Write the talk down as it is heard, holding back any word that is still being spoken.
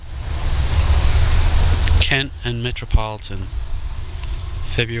Kent and Metropolitan,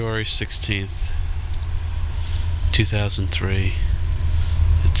 February 16th, 2003.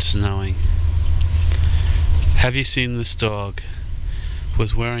 It's snowing. Have you seen this dog?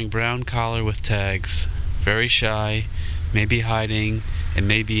 Was wearing brown collar with tags. Very shy, maybe hiding, and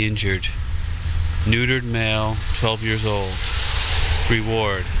may be injured. Neutered male, 12 years old.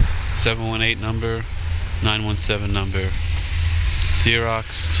 Reward, 718 number, 917 number.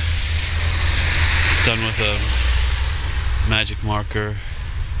 Xeroxed. It's done with a magic marker.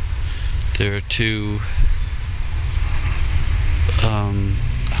 There are two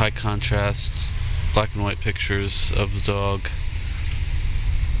high contrast black and white pictures of the dog.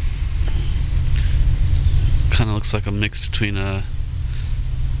 Kind of looks like a mix between a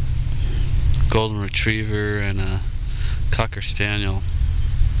golden retriever and a cocker spaniel.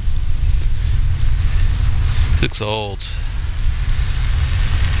 Looks old.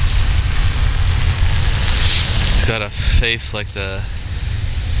 He's got a face like the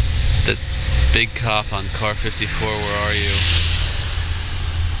big cop on Car 54, Where Are You?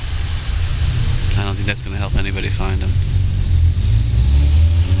 I don't think that's going to help anybody find him.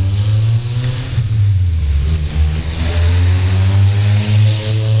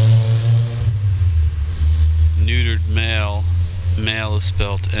 Neutered male. Male is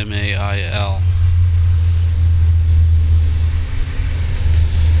spelled M-A-I-L.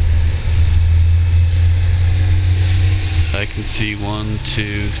 I can see 1,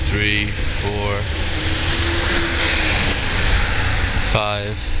 2, 3, 4,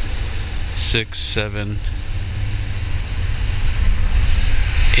 5, 6, 7,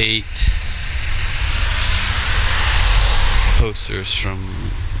 8 posters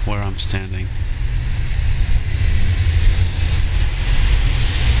from where I'm standing.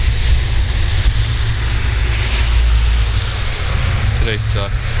 Today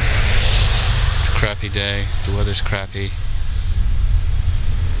sucks. It's a crappy day. The weather's crappy.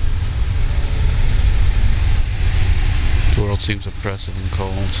 The world seems oppressive and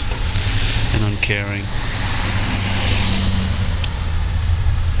cold and uncaring.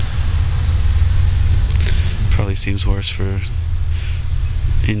 Probably seems worse for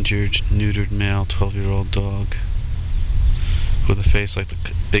injured, neutered male, 12-year-old dog with a face like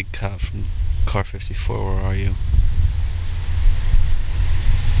the big cop from Car 54, Where Are You?